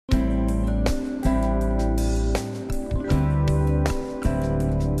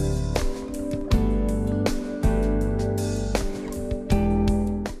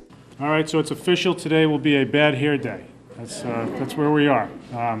right, so it's official. Today will be a bad hair day. That's where we are.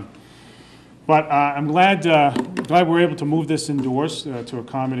 But I'm glad we're able to move this indoors to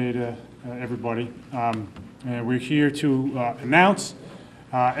accommodate everybody. And we're here to announce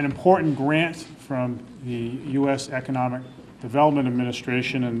an important grant from the U.S. Economic Development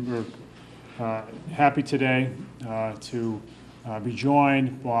Administration, and we're happy today to be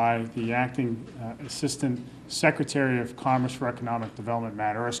joined by the Acting Assistant Secretary of Commerce for Economic Development,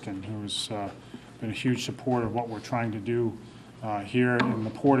 Matt Erskine, who's been a huge supporter of what we're trying to do here in the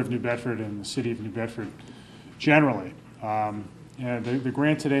Port of New Bedford and the City of New Bedford generally. And the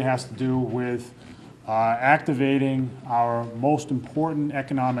grant today has to do with activating our most important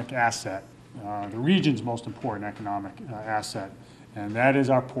economic asset, the region's most important economic asset, and that is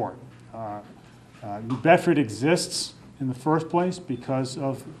our port. New Bedford exists in the first place because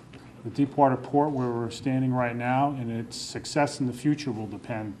of the Deepwater Port where we're standing right now, and its success in the future will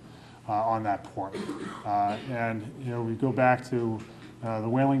depend on that port. And you know, we go back to the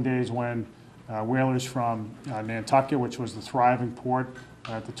whaling days when whalers from Nantucket, which was the thriving port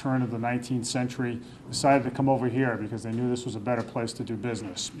at the turn of the 19th century, decided to come over here because they knew this was a better place to do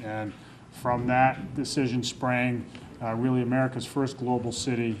business. And from that decision sprang really America's first global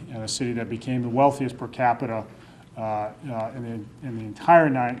city, and a city that became the wealthiest per capita in the entire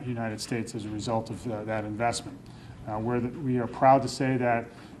United States as a result of that investment. We are proud to say that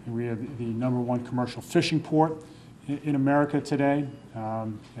we are the #1 commercial fishing port in America today.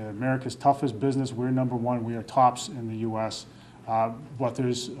 America's toughest business, we're #1. We are tops in the U.S. But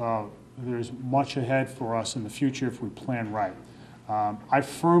there's much ahead for us in the future if we plan right. I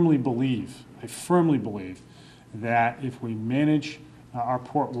firmly believe that if we manage our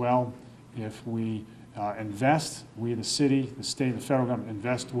port well, if we invest, we the city, the state, the federal government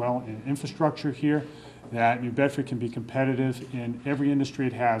invest well in infrastructure here, that New Bedford can be competitive in every industry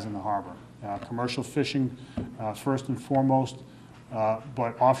it has in the harbor. Commercial fishing first and foremost,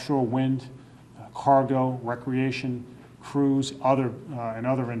 but offshore wind, cargo, recreation, cruise, and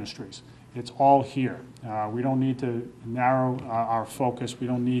other industries. It's all here. We don't need to narrow our focus. We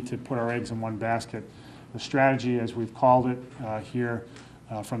don't need to put our eggs in one basket. The strategy, as we've called it here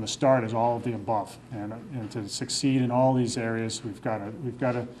from the start, is all of the above. And to succeed in all these areas, we've got to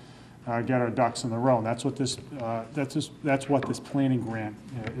get our ducks in a row. And that's what this planning grant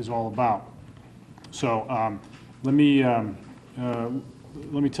is all about. So let me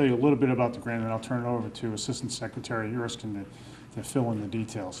tell you a little bit about the grant, and I'll turn it over to Assistant Secretary Erskine to fill in the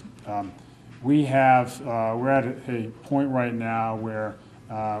details. We're at a point right now where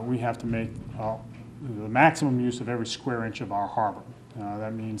we have to make the maximum use of every square inch of our harbor.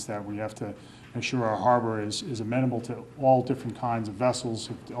 That means that we have to make sure our harbor is amenable to all different kinds of vessels,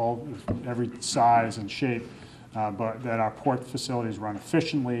 every size and shape, but that our port facilities run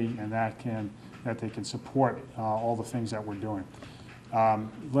efficiently and that they can support all the things that we're doing.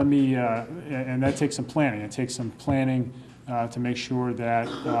 And that takes some planning. It takes some planning to make sure that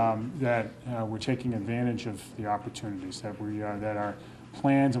we're taking advantage of the opportunities, that our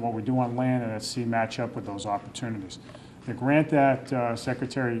plans and what we do on land and at sea match up with those opportunities. The grant that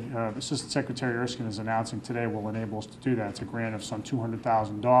Assistant Secretary Erskine is announcing today will enable us to do that. It's a grant of some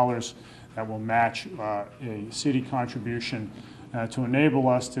 $200,000 that will match a city contribution to enable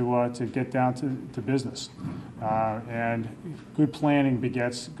us to get down to business. And good planning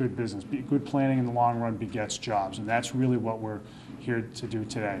begets good business. Good planning in the long run begets jobs, and that's really what we're here to do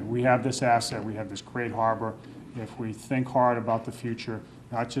today. We have this asset. We have this great harbor. If we think hard about the future,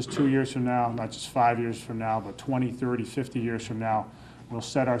 not just 2 years from now, not just 5 years from now, but 20, 30, 50 years from now, we'll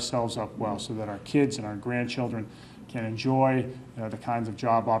set ourselves up well so that our kids and our grandchildren can enjoy the kinds of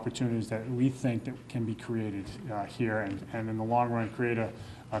job opportunities that we think that can be created here, and in the long run create a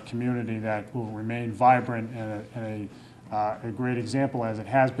community that will remain vibrant and a great example, as it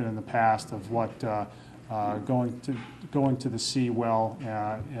has been in the past, of what going to the sea well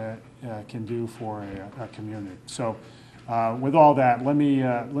can do for a community. So with all that, let me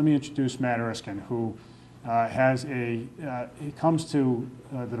introduce Matt Erskine, who he comes to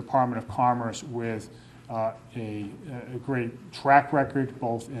the Department of Commerce with a great track record,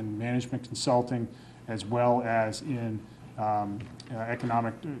 both in management consulting as well as in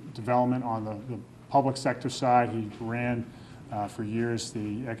economic development on the public sector side. He ran for years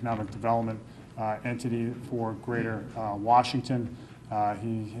the economic development entity for Greater Washington.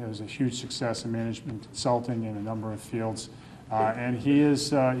 He has a huge success in management consulting in a number of fields, and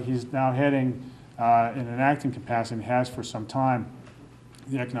he's now heading in an acting capacity, and has for some time,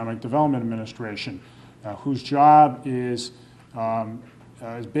 the Economic Development Administration, whose job is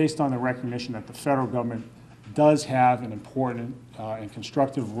based on the recognition that the federal government does have an important and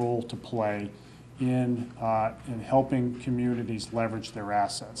constructive role to play in helping communities leverage their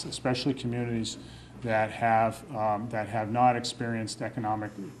assets, especially communities that have not experienced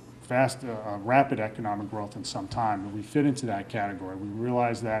rapid economic growth in some time. But we fit into that category. We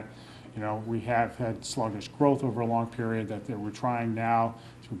realize that, we have had sluggish growth over a long period, that we're trying now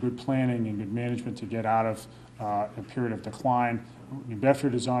through good planning and good management to get out of a period of decline. New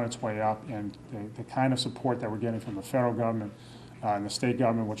Bedford is on its way up, and the kind of support that we're getting from the federal government and the state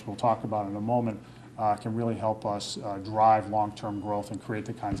government, which we'll talk about in a moment, can really help us drive long-term growth and create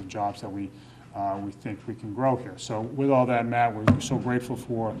the kinds of jobs that we think we can grow here. So with all that, Matt, we're so grateful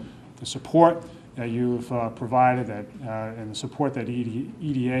for the support that you've provided and the support that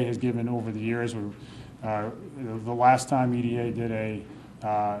EDA has given over the years. The last time EDA did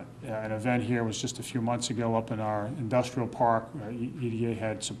an event here was just a few months ago up in our industrial park. EDA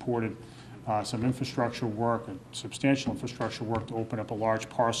had supported some infrastructure work, substantial infrastructure work, to open up a large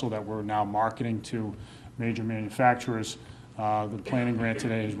parcel that we're now marketing to major manufacturers. The planning grant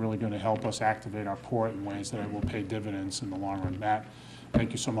today is really going to help us activate our port in ways that will pay dividends in the long run. Matt,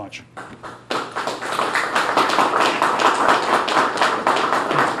 thank you so much.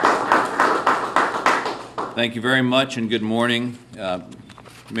 Thank you very much, and good morning.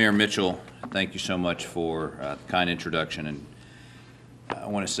 Mayor Mitchell, thank you so much for the kind introduction. And I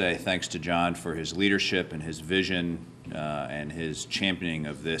want to say thanks to John for his leadership and his vision and his championing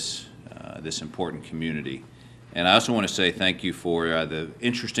of this important community. And I also want to say thank you for the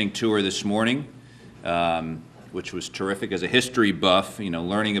interesting tour this morning, which was terrific. As a history buff,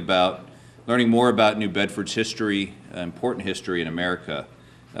 learning more about New Bedford's history, important history in America,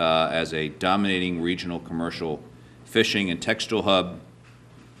 as a dominating regional commercial fishing and textile hub,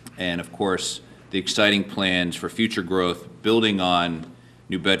 and of course the exciting plans for future growth building on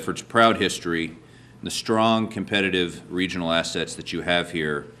New Bedford's proud history and the strong competitive regional assets that you have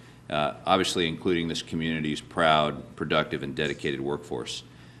here, obviously including this community's proud, productive, and dedicated workforce.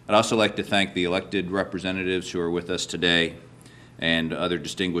 I'd also like to thank the elected representatives who are with us today and other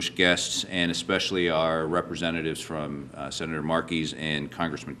distinguished guests, and especially our representatives from Senator Markey's and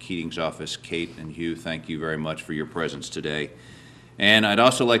Congressman Keating's office. Kate and Hugh, thank you very much for your presence today. And I'd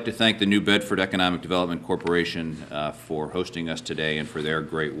also like to thank the New Bedford Economic Development Corporation for hosting us today and for their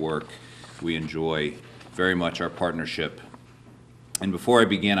great work. We enjoy very much our partnership. And before I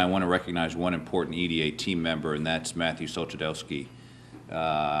begin, I want to recognize one important EDA team member, and that's Matthew Solchadowski.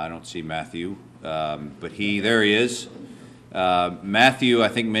 I don't see Matthew, but there he is. Matthew, I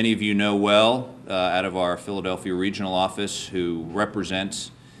think many of you know well, out of our Philadelphia regional office, who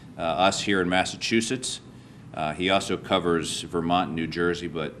represents us here in Massachusetts. He also covers Vermont and New Jersey,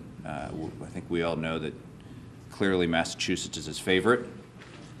 but I think we all know that clearly Massachusetts is his favorite.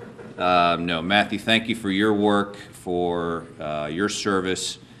 No, Matthew, thank you for your work, for your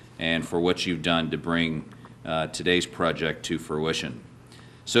service, and for what you've done to bring today's project to fruition.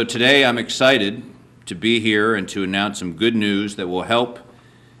 So today I'm excited to be here and to announce some good news that will help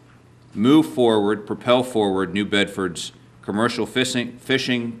propel forward New Bedford's commercial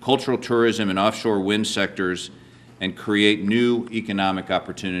fishing, cultural tourism, and offshore wind sectors, and create new economic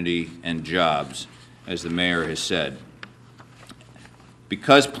opportunity and jobs, as the mayor has said.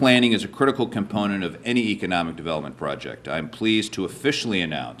 Because planning is a critical component of any economic development project, I'm pleased to officially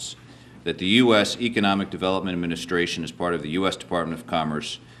announce that the U.S. Economic Development Administration, as part of the U.S. Department of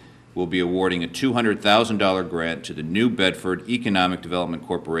Commerce, will be awarding a $200,000 grant to the New Bedford Economic Development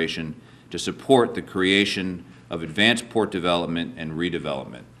Corporation to support the creation of advanced port development and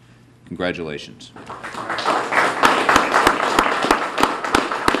redevelopment. Congratulations.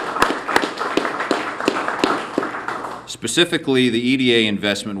 Specifically, the EDA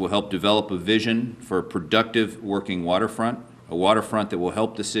investment will help develop a vision for a productive working waterfront, a waterfront that will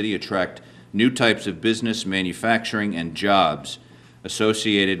help the city attract new types of business, manufacturing, and jobs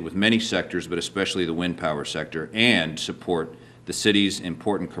associated with many sectors, but especially the wind power sector, and support the city's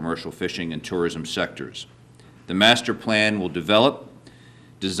important commercial fishing and tourism sectors. The master plan will develop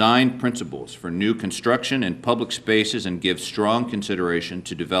design principles for new construction and public spaces and give strong consideration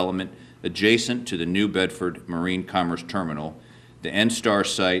to development adjacent to the New Bedford Marine Commerce Terminal, the NSTAR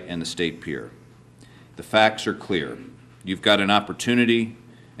site, and the State Pier. The facts are clear. You've got an opportunity,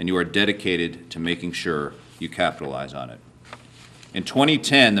 and you are dedicated to making sure you capitalize on it. In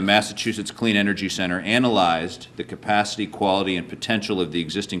 2010, the Massachusetts Clean Energy Center analyzed the capacity, quality, and potential of the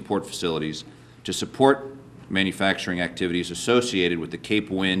existing port facilities to support manufacturing activities associated with the Cape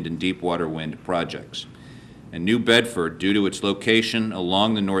Wind and Deepwater Wind projects. And New Bedford, due to its location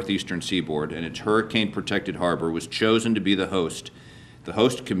along the northeastern seaboard and its hurricane-protected harbor, was chosen to be the host the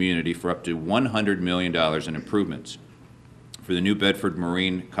host community for up to $100 million in improvements. For the New Bedford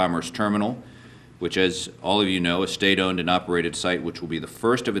Marine Commerce Terminal, which, as all of you know, a state-owned and operated site which will be the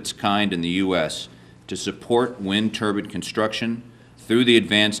first of its kind in the U.S. to support wind turbine construction through the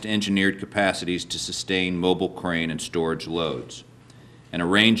advanced engineered capacities to sustain mobile crane and storage loads. And a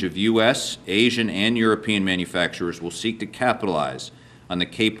range of U.S., Asian, and European manufacturers will seek to capitalize on the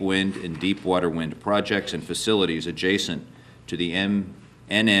Cape Wind and Deepwater Wind projects and facilities adjacent to the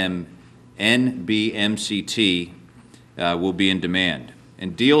NBMCT will be in demand.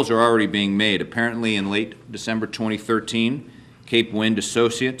 And deals are already being made. Apparently, in late December 2013, Cape Wind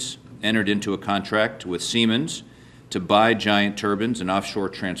Associates entered into a contract with Siemens to buy giant turbines, an offshore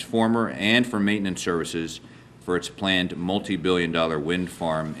transformer, and for maintenance services for its planned multi-billion-dollar wind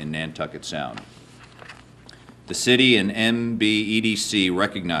farm in Nantucket Sound. The city and MBEDC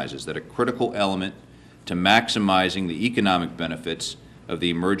recognizes that a critical element to maximizing the economic benefits of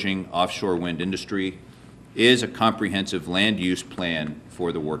the emerging offshore wind industry is a comprehensive land use plan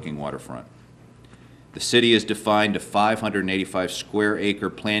for the working waterfront. The city has defined a 585 square acre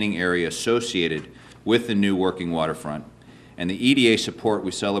planning area associated with the new working waterfront, and the EDA support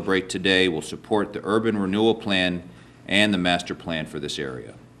we celebrate today will support the urban renewal plan and the master plan for this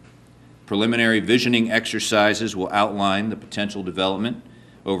area. Preliminary visioning exercises will outline the potential development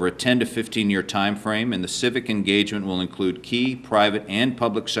over a 10 to 15-year time frame, and the civic engagement will include key private and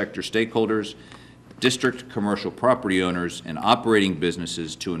public sector stakeholders, district commercial property owners, and operating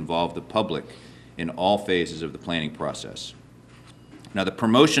businesses to involve the public in all phases of the planning process. Now, the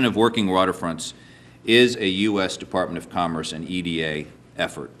promotion of working waterfronts is a U.S. Department of Commerce and EDA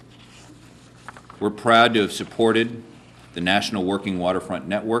effort. We're proud to have supported the National Working Waterfront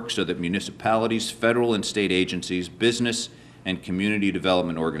Network so that municipalities, federal and state agencies, business and community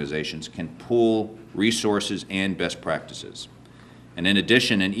development organizations can pool resources and best practices. And in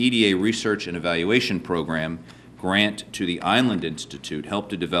addition, an EDA research and evaluation program grant to the Island Institute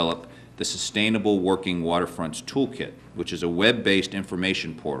helped to develop the Sustainable Working Waterfronts Toolkit, which is a web-based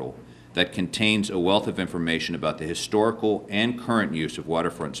information portal that contains a wealth of information about the historical and current use of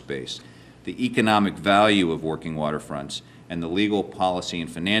waterfront space, the economic value of working waterfronts, and the legal, policy,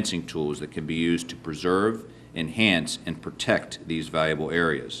 and financing tools that can be used to preserve, enhance, and protect these valuable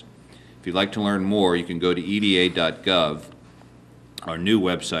areas. If you'd like to learn more, you can go to eda.gov, our new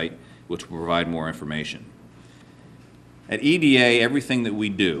website, which will provide more information. At EDA, everything that we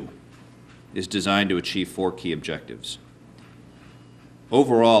do is designed to achieve 4 key objectives.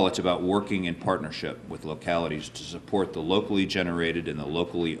 Overall, it's about working in partnership with localities to support the locally generated and the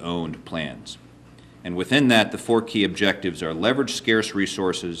locally owned plans. And within that, the 4 key objectives are leverage scarce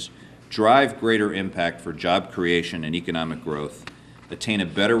resources, drive greater impact for job creation and economic growth, attain a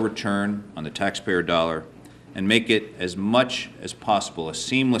better return on the taxpayer dollar, and make it as much as possible a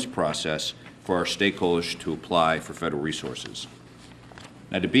seamless process for our stakeholders to apply for federal resources.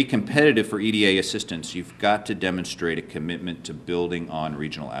 Now, to be competitive for EDA assistance, you've got to demonstrate a commitment to building on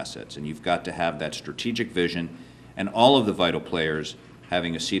regional assets, and you've got to have that strategic vision and all of the vital players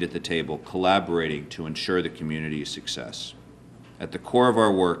having a seat at the table, collaborating to ensure the community's success. At the core of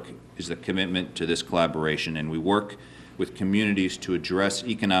our work is the commitment to this collaboration, and we work with communities to address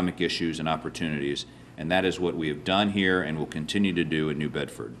economic issues and opportunities, and that is what we have done here and will continue to do in New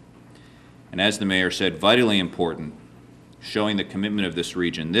Bedford. And as the mayor said, vitally important, showing the commitment of this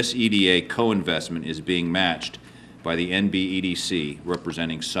region, this EDA co-investment is being matched by the NBEDC,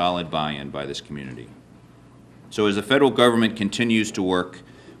 representing solid buy-in by this community. So as the federal government continues to work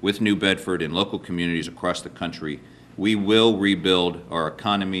with New Bedford and local communities across the country, we will rebuild our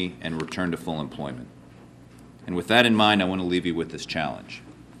economy and return to full employment. And with that in mind, I want to leave you with this challenge.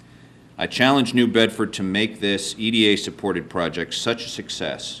 I challenge New Bedford to make this EDA-supported project such a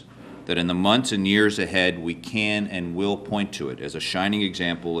success that in the months and years ahead, we can and will point to it as a shining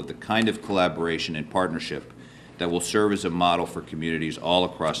example of the kind of collaboration and partnership that will serve as a model for communities all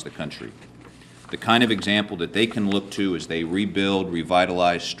across the country. The kind of example that they can look to as they rebuild,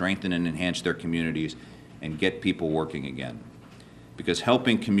 revitalize, strengthen, and enhance their communities and get people working again. Because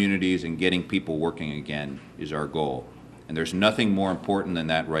helping communities and getting people working again is our goal. And there's nothing more important than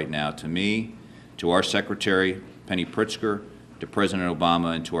that right now to me, to our Secretary, Penny Pritzker, to President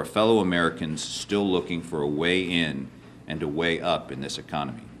Obama, and to our fellow Americans still looking for a way in and a way up in this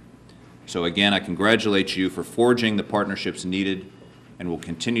economy. So again, I congratulate you for forging the partnerships needed and will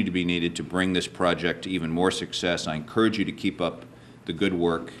continue to be needed to bring this project to even more success. I encourage you to keep up the good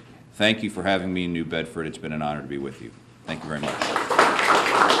work. Thank you for having me in New Bedford. It's been an honor to be with you. Thank you very much.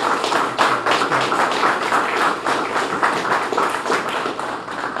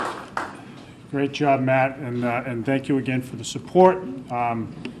 Great job, Matt, and thank you again for the support.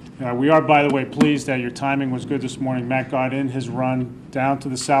 We are, by the way, pleased that your timing was good this morning. Matt got in his run down to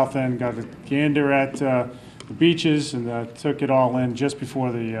the south end, got a gander at the beaches, and took it all in just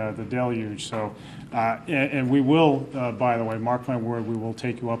before the deluge. So, and we will, by the way, mark my word, we will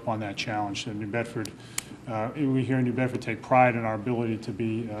take you up on that challenge. And New Bedford, we here in New Bedford take pride in our ability to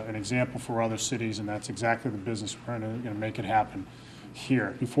be an example for other cities, and that's exactly the business we're going to make it happen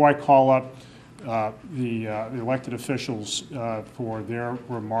here. Before I call up the elected officials for their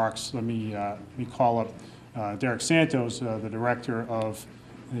remarks, let me call up Derek Santos, the director of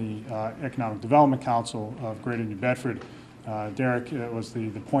the Economic Development Council of Greater New Bedford. Derek was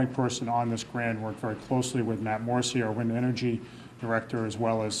the point person on this grant, worked very closely with Matt Morrissey, our wind energy director, as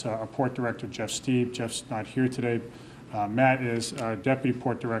well as our port director, Jeff Steeve. Jeff's not here today. Matt is our deputy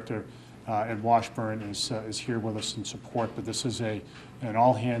port director, and Washburn is here with us in support, but this is an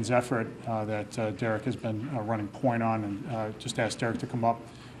all-hands effort that Derek has been running point on, and just ask Derek to come up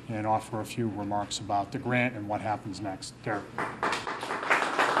and offer a few remarks about the grant and what happens next. Derek.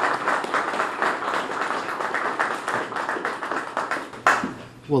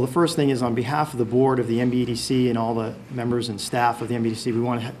 Well, the first thing is on behalf of the board of the MBDC and all the members and staff of the MBDC, we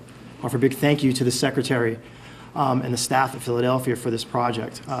want to offer a big thank you to the secretary and the staff of Philadelphia for this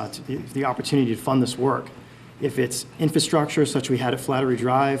project, the opportunity to fund this work. If it's infrastructure, such we had at Flattery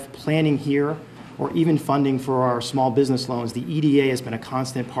Drive, planning here, or even funding for our small business loans, the EDA has been a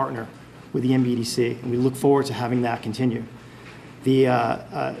constant partner with the MBDC, and we look forward to having that continue.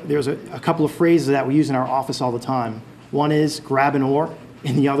 There's a couple of phrases that we use in our office all the time. One is grab an oar,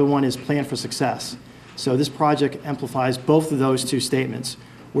 and the other one is plan for success. So this project amplifies both of those two statements,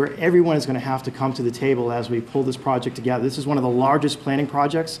 where everyone is going to have to come to the table as we pull this project together. This is one of the largest planning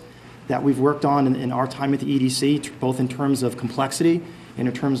projects that we've worked on in our time at the EDC, both in terms of complexity and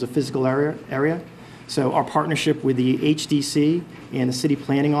in terms of physical area. So our partnership with the HDC and the City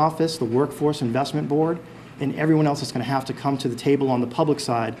Planning Office, the Workforce Investment Board, and everyone else is going to have to come to the table on the public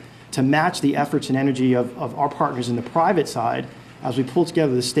side to match the efforts and energy of our partners in the private side. As we pull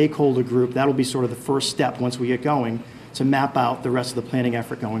together the stakeholder group, that'll be sort of the first step once we get going to map out the rest of the planning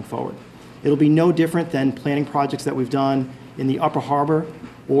effort going forward. It'll be no different than planning projects that we've done in the Upper Harbor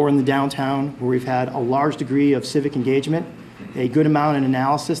or in the downtown, where we've had a large degree of civic engagement, a good amount of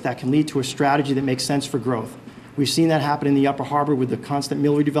analysis that can lead to a strategy that makes sense for growth. We've seen that happen in the Upper Harbor with the constant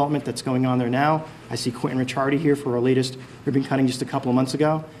mill redevelopment that's going on there now. I see Quentin Ricciardi here for our latest ribbon cutting just a couple of months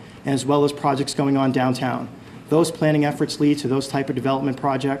ago, and as well as projects going on downtown. Those planning efforts lead to those type of development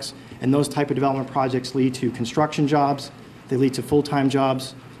projects, and those type of development projects lead to construction jobs, they lead to full-time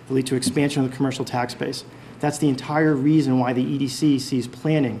jobs, they lead to expansion of the commercial tax base. That's the entire reason why the EDC sees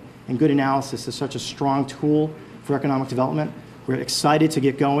planning and good analysis as such a strong tool for economic development. We're excited to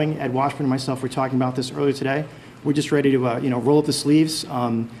get going. Ed Washburn and myself were talking about this earlier today. We're just ready to roll up the sleeves,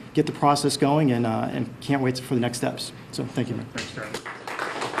 get the process going, and can't wait for the next steps. So thank you, man. Thanks, Derek.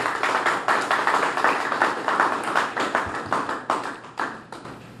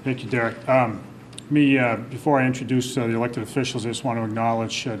 Thank you, Derek. Before I introduce the elected officials, I just want to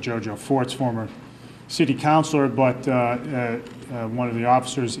acknowledge Jojo Fort's former city councilor, but one of the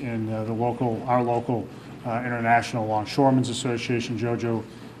officers in our local International Longshoremen's Association. Jojo,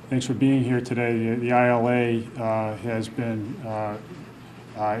 thanks for being here today. The ILA has been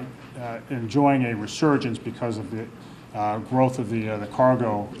enjoying a resurgence because of the growth of the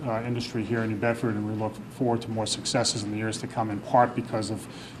cargo industry here in New Bedford, and we look forward to more successes in the years to come, in part because of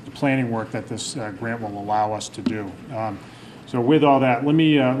the planning work that this grant will allow us to do. So with all that, let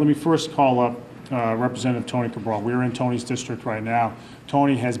me first call up Representative Tony Cabral. We're in Tony's district right now.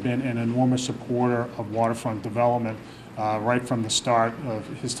 Tony has been an enormous supporter of waterfront development right from the start of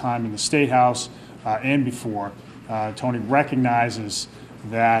his time in the State House and before. Tony recognizes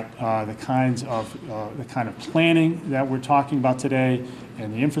that the kind of planning that we're talking about today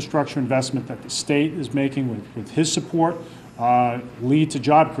and the infrastructure investment that the state is making with his support lead to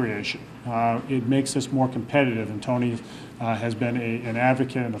job creation. It makes us more competitive, and Tony has been an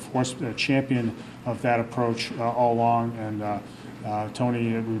advocate and a champion of that approach all along. And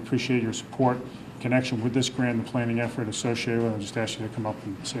Tony, we appreciate your support in connection with this grant and the planning effort associated with it. I'll just ask you to come up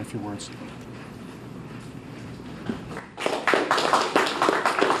and say a few words.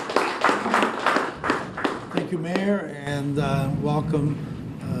 Thank you, Mayor, and welcome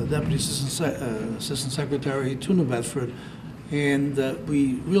Deputy Assistant Secretary to New Bedford. And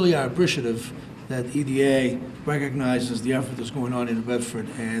we really are appreciative that EDA recognizes the effort that's going on in New Bedford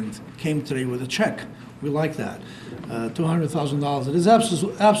and came today with a check. We like that. $200,000. It is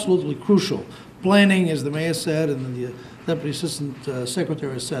absolutely crucial. Planning, as the mayor said, and Deputy Assistant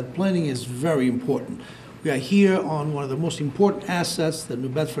Secretary said, planning is very important. We are here on one of the most important assets that New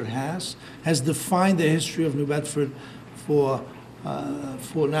Bedford has defined the history of New Bedford for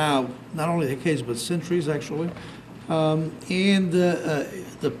now, not only decades, but centuries, actually.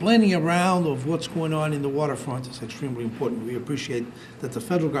 The planning around of what's going on in the waterfront is extremely important. We appreciate that the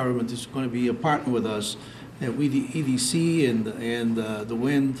federal government is going to be a partner with us, with the EDC and the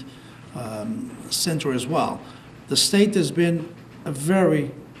Wind Center as well. The state has been a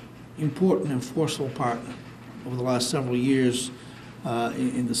very important and forceful partner over the last several years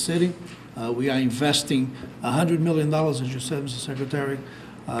in the city. We are investing $100 million, as you said, Mr. Secretary,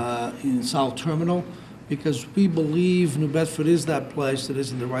 in South Terminal, because we believe New Bedford is that place that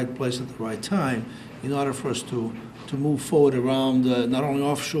is in the right place at the right time in order for us to move forward around not only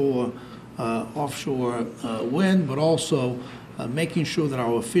offshore wind, but also making sure that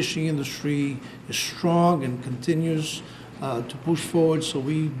our fishing industry is strong and continues to push forward so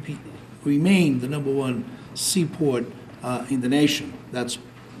we remain the #1 seaport in the nation. That's,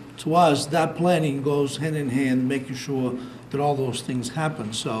 to us, that planning goes hand in hand, making sure that all those things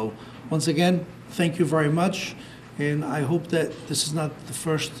happen. So once again, thank you very much, and I hope that this is not the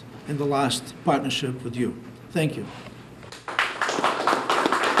first and the last partnership with you. Thank you.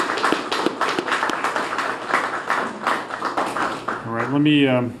 All right, let me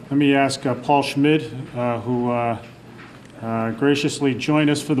ask Paul Schmid, who graciously joined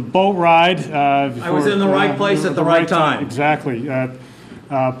us for the boat ride. I was in the right place at the right time. Exactly.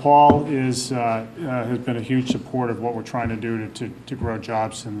 Paul has been a huge supporter of what we're trying to do to grow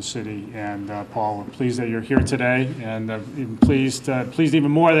jobs in the city. And Paul, we're pleased that you're here today, and pleased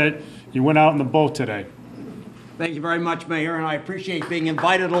even more that you went out in the boat today. Thank you very much, Mayor, and I appreciate being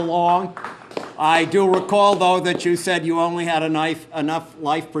invited along. I do recall, though, that you said you only had enough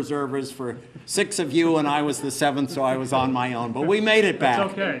life preservers for 6 of you, and I was the 7th, so I was on my own. But we made it back.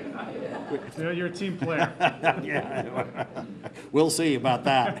 It's okay. You're a team player. Yeah, we'll see about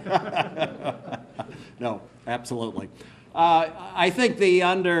that. No, absolutely. I think the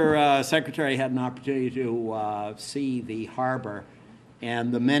Undersecretary had an opportunity to see the harbor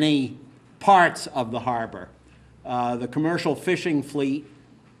and the many parts of the harbor. The commercial fishing fleet,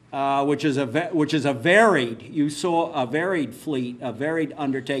 which is a varied. You saw a varied fleet, a varied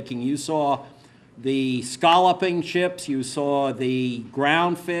undertaking. You saw the scalloping ships. You saw the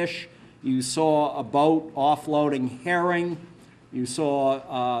ground fish. You saw a boat offloading herring. You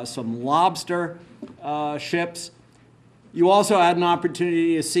saw some lobster ships. You also had an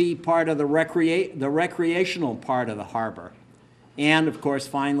opportunity to see part of the recreational part of the harbor. And, of course,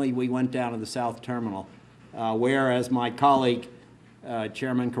 finally, we went down to the South Terminal, where, as my colleague,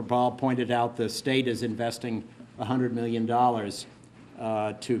 Chairman Kripal, pointed out, the state is investing $100 million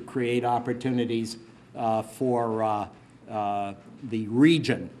to create opportunities for the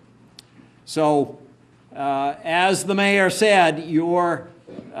region. So, as the mayor said, the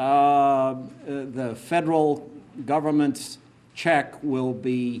federal government's check will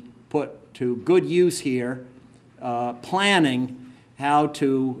be put to good use here, planning how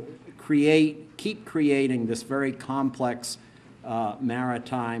to keep creating this very complex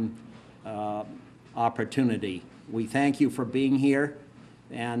maritime opportunity. We thank you for being here,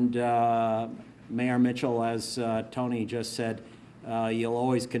 and Mayor Mitchell, as Tony just said, you'll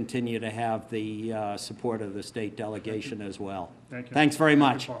always continue to have the support of the state delegation as well. Thank you. Thanks very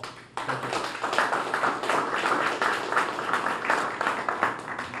much. Thank you, Paul.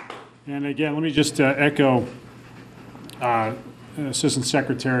 And again, let me just echo Assistant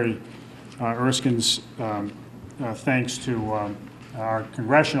Secretary Erskine's thanks to our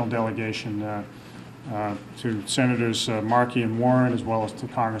congressional delegation, to Senators Markey and Warren, as well as to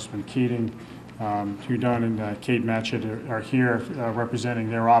Congressman Keating. Hugh Dunn and Kate Matchett are here representing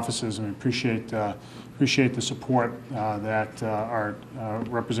their offices, and we appreciate the support that our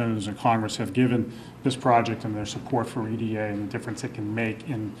representatives in Congress have given this project and their support for EDA and the difference it can make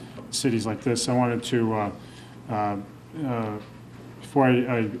in cities like this. I wanted to, before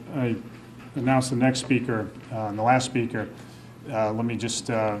I announce the next speaker and the last speaker, let me just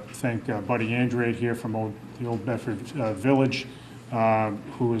thank Buddy Andrade here from the Old Bedford Village,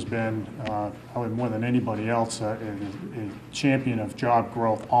 who has been, probably more than anybody else, a champion of job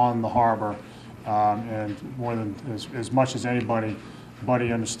growth on the harbor, and more than as much as anybody,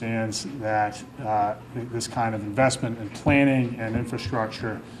 Buddy understands that this kind of investment in planning and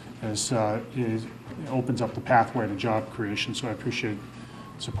infrastructure opens up the pathway to job creation. So I appreciate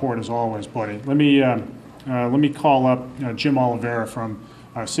support as always, Buddy. Let me call up Jim Oliveira from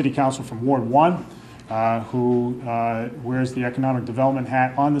City Council from Ward 1. Who wears the economic development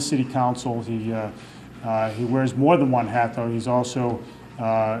hat on the City Council. He He wears more than one hat, though. He's also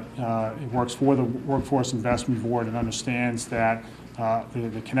he works for the Workforce Investment Board and understands that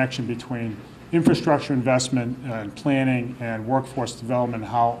the connection between infrastructure investment and planning and workforce development,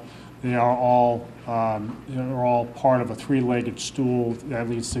 how they are all part of a three-legged stool that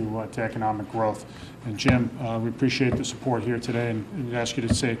leads to economic growth. And Jim, we appreciate the support here today, and we'd ask you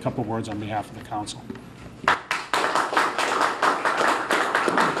to say a couple of words on behalf of the council.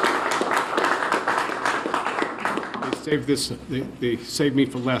 They saved me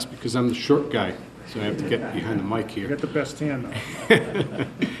for last because I'm the short guy, so I have to get behind the mic You here. got the best hand,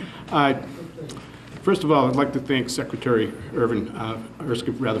 though. First of all, I'd like to thank Secretary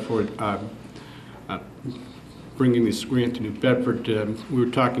Erskine Rutherford bringing this grant to New Bedford. We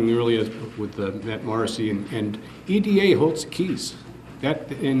were talking earlier with Matt Morrissey, and EDA holds the keys.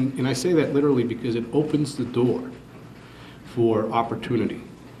 And I say that literally because it opens the door for opportunity.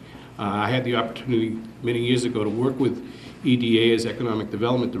 I had the opportunity many years ago to work with EDA as Economic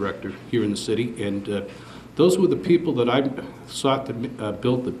Development Director here in the city, and those were the people that I sought to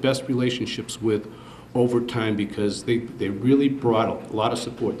build the best relationships with over time because they really brought a lot of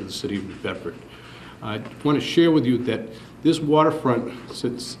support to the city of New Bedford. I want to share with you that this waterfront,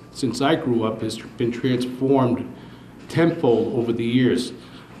 since I grew up, has been transformed tenfold over the years.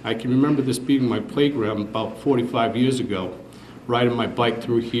 I can remember this being my playground about 45 years ago, riding my bike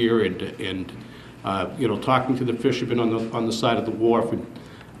through here and you know, talking to the fishermen on the side of the wharf and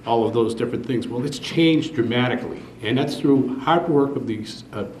all of those different things. Well, it's changed dramatically, and that's through hard work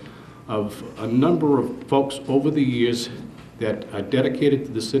of a number of folks over the years that are dedicated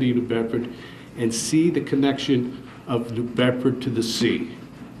to the city of New Bedford and see the connection of New Bedford to the sea.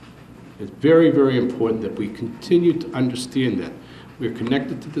 It's very, very important that we continue to understand that. We're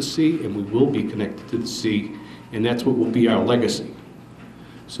connected to the sea, and we will be connected to the sea, and that's what will be our legacy.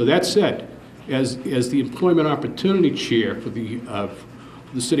 So that said, as the Employment Opportunity Chair for the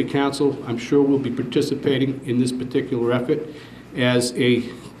City Council, I'm sure we'll be participating in this particular effort. As a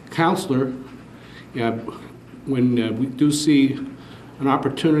councilor, when we do see an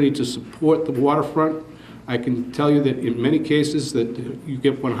opportunity to support the waterfront, I can tell you that in many cases that you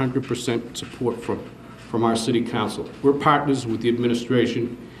get 100% support from our City Council. We're partners with the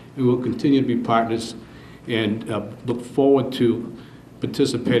administration, and we'll continue to be partners and look forward to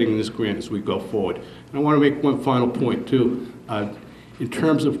participating in this grant as we go forward. And I want to make one final point, too. In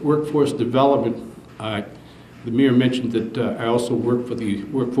terms of workforce development, the Mayor mentioned that I also work for the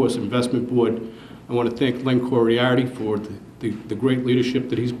Workforce Investment Board. I want to thank Len Coriarty for the great leadership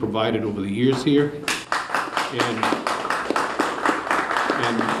that he's provided over the years here. And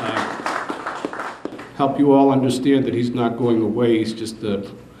help you all understand that he's not going away. He's just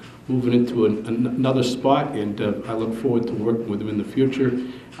moving into another spot, and I look forward to working with him in the future.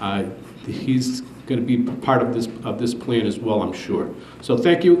 He's going to be part of this plan as well, I'm sure. So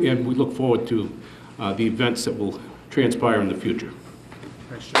thank you, and we look forward to the events that will transpire in the future.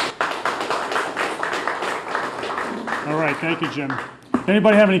 Thanks, Jim. All right, thank you, Jim.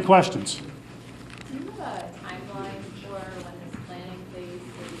 Anybody have any questions? Do you have a timeline for when this planning phase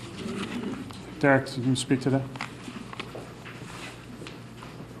is? Derek, can you speak to that?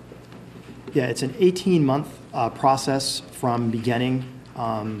 Yeah, it's an 18-month process from beginning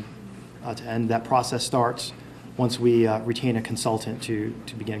to end. That process starts once we retain a consultant to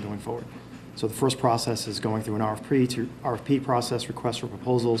begin going forward. So the first process is going through an RFP process, request for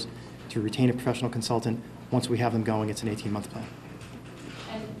proposals, to retain a professional consultant. Once we have them going, it's an 18-month plan.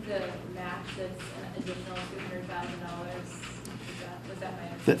 And the match that's an additional $200,000, was that my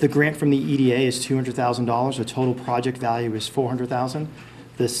understanding? The grant from the EDA is $200,000. The total project value is $400,000.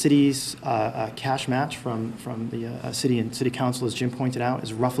 The city's cash match from the city and city council, as Jim pointed out,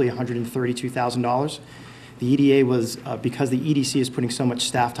 is roughly $132,000. The EDA was, because the EDC is putting so much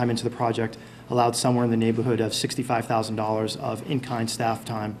staff time into the project, allowed somewhere in the neighborhood of $65,000 of in-kind staff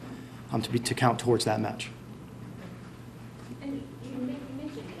time to count towards that match. And you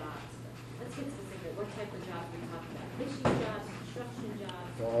mentioned jobs. Let's get specific. What type of jobs are we talking about? Fishing jobs, construction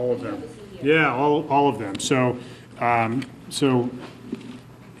jobs? All of them. Yeah, all of them. So,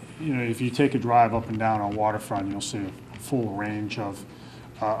 you know, if you take a drive up and down our waterfront, you'll see a full range of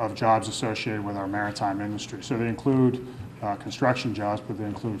jobs associated with our maritime industry. So they include construction jobs, but they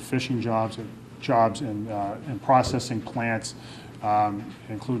include fishing jobs in processing plants,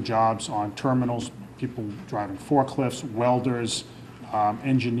 include jobs on terminals, people driving forklifts, welders,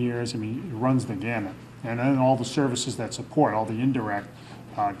 engineers. I mean, it runs the gamut. And then all the services that support, all the indirect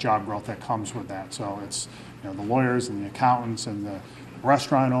job growth that comes with that. So it's, you know, the lawyers and the accountants and the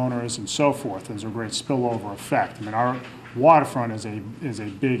restaurant owners and so forth. There's a great spillover effect. I mean, waterfront is a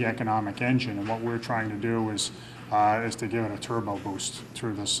big economic engine, and what we're trying to do is to give it a turbo boost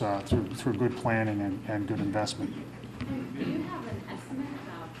through this through good planning and good investment. And do you have an estimate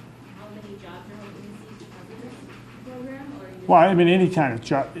about how many jobs are hoping to see because of this program, or you? Well, I mean, any kind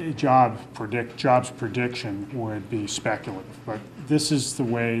of jobs prediction would be speculative, but this is the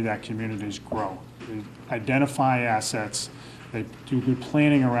way that communities grow. They identify assets, they do good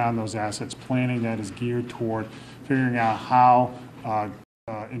planning around those assets, planning that is geared toward figuring out how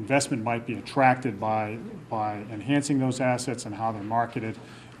investment might be attracted by enhancing those assets and how they're marketed,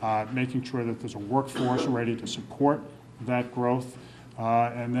 making sure that there's a workforce ready to support that growth,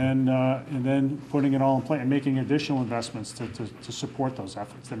 and then putting it all in place and making additional investments to support those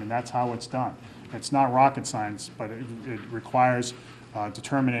efforts. I mean, that's how it's done. It's not rocket science, but it requires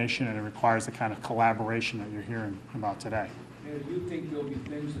determination, and it requires the kind of collaboration that you're hearing about today. Mayor, do you think there'll be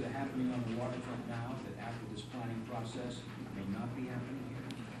things that are happening on the waterfront now that after this planning process may not be happening here?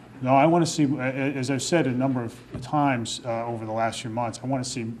 No, I want to see, as I've said a number of times over the last few months, I want to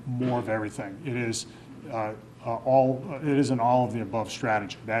see more of everything. It is it isn't all of the above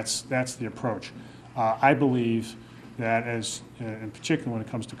strategy. That's the approach. I believe that in particular when it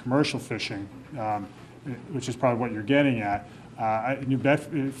comes to commercial fishing, which is probably what you're getting at, New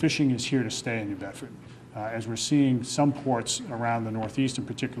Bedford, fishing is here to stay in New Bedford. As we're seeing some ports around the Northeast in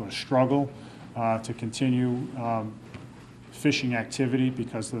particular struggle to continue fishing activity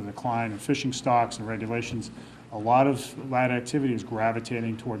because of the decline in fishing stocks and regulations, a lot of that activity is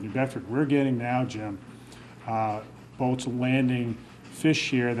gravitating toward New Bedford. We're getting now, Jim, boats landing fish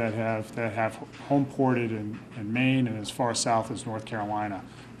here that have home ported in Maine and as far south as North Carolina.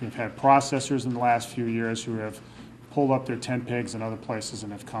 We've had processors in the last few years who have pulled up their tent pegs in other places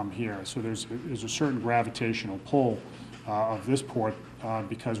and have come here. So there's a certain gravitational pull of this port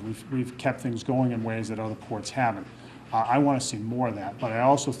because we've kept things going in ways that other ports haven't. I want to see more of that, but I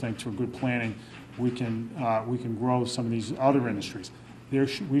also think through good planning we can grow some of these other industries.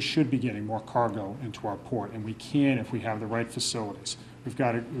 We should be getting more cargo into our port, and we can if we have the right facilities. We've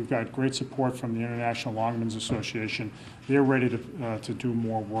got great support from the International Longmen's Association. They're ready to do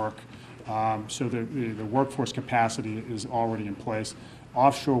more work. So the workforce capacity is already in place.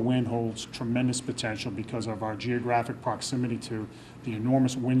 Offshore wind holds tremendous potential because of our geographic proximity to the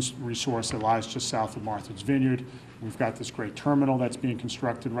enormous wind resource that lies just south of Martha's Vineyard. We've got this great terminal that's being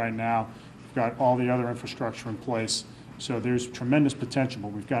constructed right now. We've got all the other infrastructure in place. So there's tremendous potential,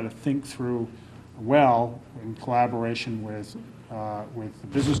 but we've got to think through well in collaboration with the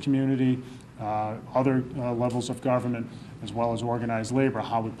business community, other levels of government, as well as organized labor,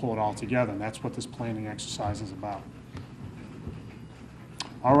 how we pull it all together. And that's what this planning exercise is about.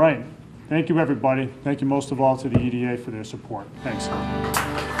 All right. Thank you, everybody. Thank you most of all to the EDA for their support. Thanks.